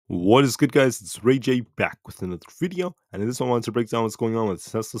What is good, guys? It's Rey-Jay back with another video, and in this one I wanted to break down what's going on with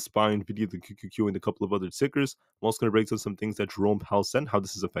Tesla, SPY, Nvda, the QQQ, and a couple of other tickers. I'm also going to break down some things that Jerome Powell said, how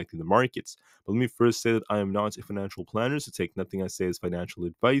this is affecting the markets. But let me first say that I am not a financial planner, so take nothing I say as financial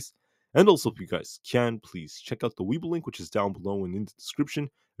advice. And also, if you guys can, please check out the Webull link, which is down below and in the description.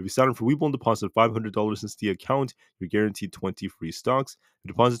 If you sign up for Webull and deposit $500 into the account, you're guaranteed 20 free stocks. If you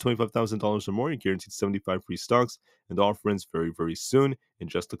deposit $25,000 or more, you're guaranteed 75 free stocks. And the offer ends very, very soon in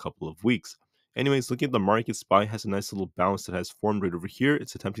just a couple of weeks. Anyways, looking at the market, SPY has a nice little bounce that has formed right over here.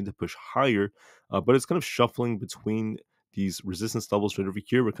 It's attempting to push higher, but it's kind of shuffling between these resistance levels right over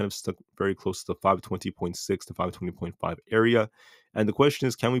here. We're kind of stuck very close to the 520.6 to 520.5 area. And the question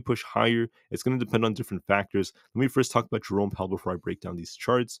is, can we push higher? It's going to depend on different factors. Let me first talk about Jerome Powell before I break down these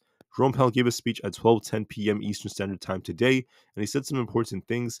charts. Jerome Powell gave a speech at 12:10 p.m. Eastern Standard Time today, and he said some important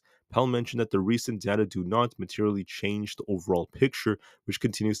things. Powell mentioned that the recent data do not materially change the overall picture, which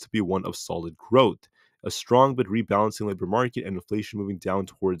continues to be one of solid growth. A strong but rebalancing labor market and inflation moving down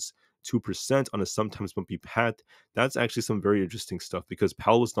towards 2% on a sometimes bumpy path. That's actually some very interesting stuff because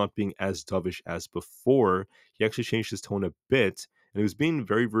Powell was not being as dovish as before. He actually changed his tone a bit, and he was being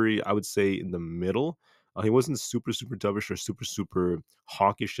very, very, I would say, in the middle. He wasn't super, super dovish or super, super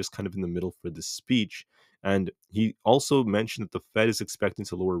hawkish, just kind of in the middle for this speech. And he also mentioned that the Fed is expecting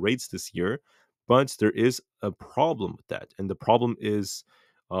to lower rates this year, but there is a problem with that. And the problem is,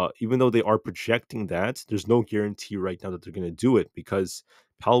 even though they are projecting that, there's no guarantee right now that they're going to do it because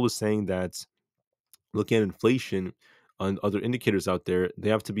Powell was saying that looking at inflation and other indicators out there, they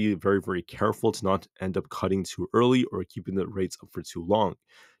have to be very, very careful to not end up cutting too early or keeping the rates up for too long.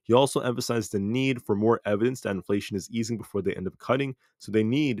 He also emphasized the need for more evidence that inflation is easing before they end up cutting. So they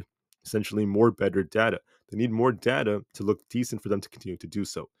need essentially more better data. They need more data to look decent for them to continue to do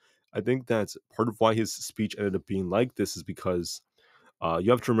so. I think that's part of why his speech ended up being like this is because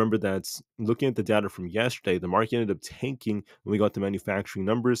you have to remember that looking at the data from yesterday, the market ended up tanking when we got the manufacturing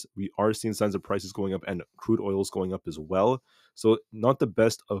numbers. We are seeing signs of prices going up and crude oil is going up as well. So not the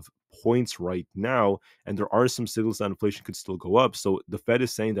best of points right now. And there are some signals that inflation could still go up. So the Fed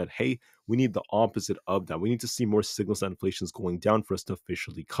is saying that, hey, we need the opposite of that. We need to see more signals that inflation is going down for us to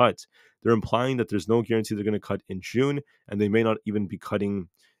officially cut. They're implying that there's no guarantee they're going to cut in June, and they may not even be cutting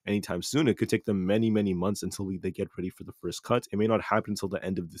anytime soon. It could take them many, many months until they get ready for the first cut. It may not happen until the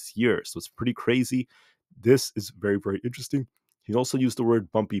end of this year. So it's pretty crazy. This is very, very interesting. He also used the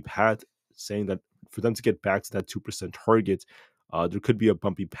word bumpy path, saying that for them to get back to that 2% target, there could be a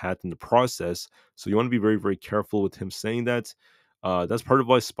bumpy path in the process. So you want to be very, very careful with him saying that. That's part of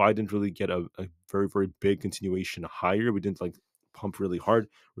why SPY didn't really get a very, very big continuation higher. We didn't pump really hard.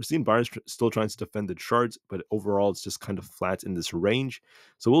 We're seeing buyers still trying to defend the charts, but overall it's just kind of flat in this range.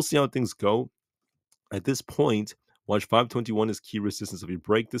 So we'll see how things go. At this point, watch 521 is key resistance. If we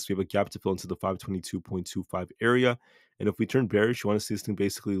break this, we have a gap to fill into the 522.25 area. And if we turn bearish, you want to see this thing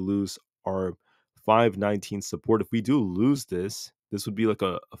basically lose our 519 support. If we do lose this, this would be like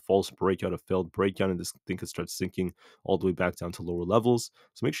a false breakout, a failed breakout, and this thing could start sinking all the way back down to lower levels.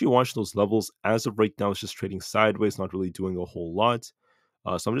 So make sure you watch those levels. As of right now, it's just trading sideways, not really doing a whole lot.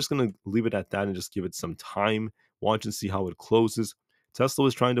 So I'm just going to leave it at that and just give it some time. Watch and see how it closes. Tesla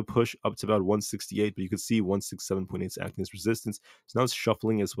was trying to push up to about 168, but you could see 167.8 is acting as resistance. So now it's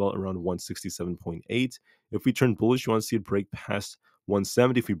shuffling as well around 167.8. If we turn bullish, you want to see it break past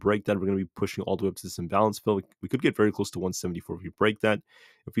 170. If we break that, we're going to be pushing all the way up to this imbalance fill. We could get very close to 174 if we break that.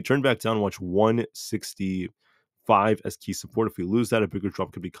 If we turn back down, watch 165 as key support. If we lose that, a bigger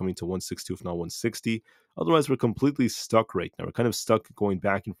drop could be coming to 162, if not 160. Otherwise, we're completely stuck right now. We're kind of stuck going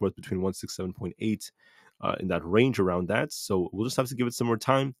back and forth between 167.8 in that range around that. So we'll just have to give it some more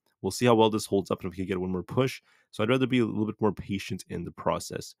time. We'll see how well this holds up and if we can get one more push. So I'd rather be a little bit more patient in the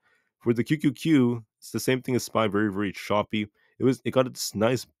process. For the QQQ, it's the same thing as SPY, very, very choppy. It got this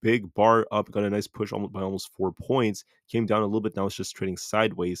nice big bar up, it got a nice push by almost 4 points, came down a little bit. Now it's just trading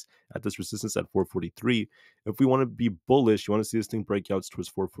sideways at this resistance at 443. If we want to be bullish, you want to see this thing break out towards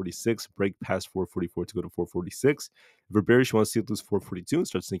 446, break past 444 to go to 446. If we're bearish, you want to see it lose 442 and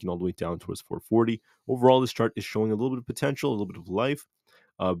start sinking all the way down towards 440. Overall, this chart is showing a little bit of potential, a little bit of life,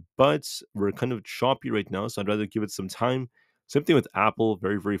 but we're kind of choppy right now, so I'd rather give it some time. Same thing with Aapl,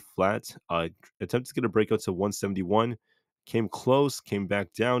 very, very flat. Attempted to get a breakout to 171. Came close, came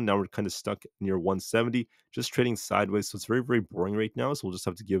back down. Now we're kind of stuck near 170, just trading sideways. So it's very, very boring right now. So we'll just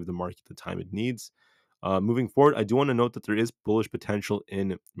have to give the market the time it needs. Moving forward, I do want to note that there is bullish potential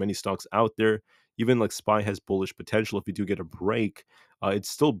in many stocks out there. Even like SPY has bullish potential. If we do get a break, it's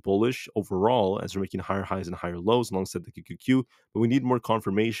still bullish overall as we're making higher highs and higher lows alongside the QQQ. But we need more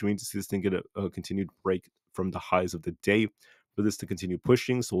confirmation. We need to see this thing get a continued break from the highs of the day for for this to continue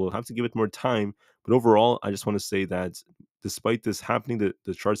pushing. So we'll have to give it more time. But overall, I just want to say that despite this happening,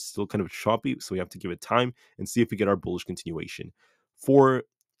 the chart's still kind of choppy. So we have to give it time and see if we get our bullish continuation. For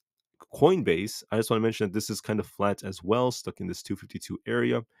Coinbase, I just want to mention that this is kind of flat as well, stuck in this 252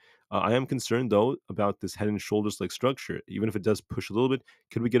 area. I am concerned though about this head and shoulders like structure. Even if it does push a little bit,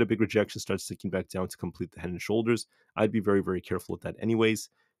 could we get a big rejection, start sticking back down to complete the head and shoulders? I'd be very, very careful with that anyways.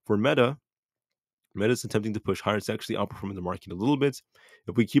 For Meta is attempting to push higher. It's actually outperforming the market a little bit.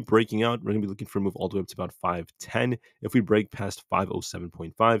 If we keep breaking out, we're going to be looking for a move all the way up to about 510. If we break past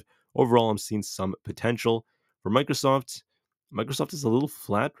 507.5, overall, I'm seeing some potential. For Microsoft is a little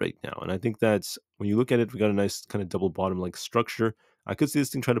flat right now. And I think that when you look at it, we got a nice kind of double bottom like structure. I could see this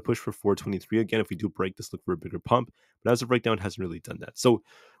thing trying to push for 423 again. If we do break this, look for a bigger pump. But as of right now, it hasn't really done that. So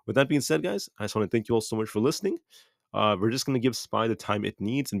with that being said, guys, I just want to thank you all so much for listening. We're just going to give SPY the time it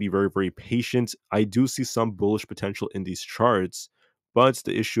needs and be very, very patient. I do see some bullish potential in these charts, but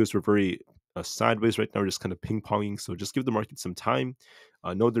the issue is we're very sideways right now. We're just kind of ping-ponging. So just give the market some time.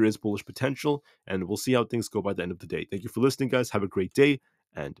 Know there is bullish potential, and we'll see how things go by the end of the day. Thank you for listening, guys. Have a great day,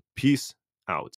 and peace out.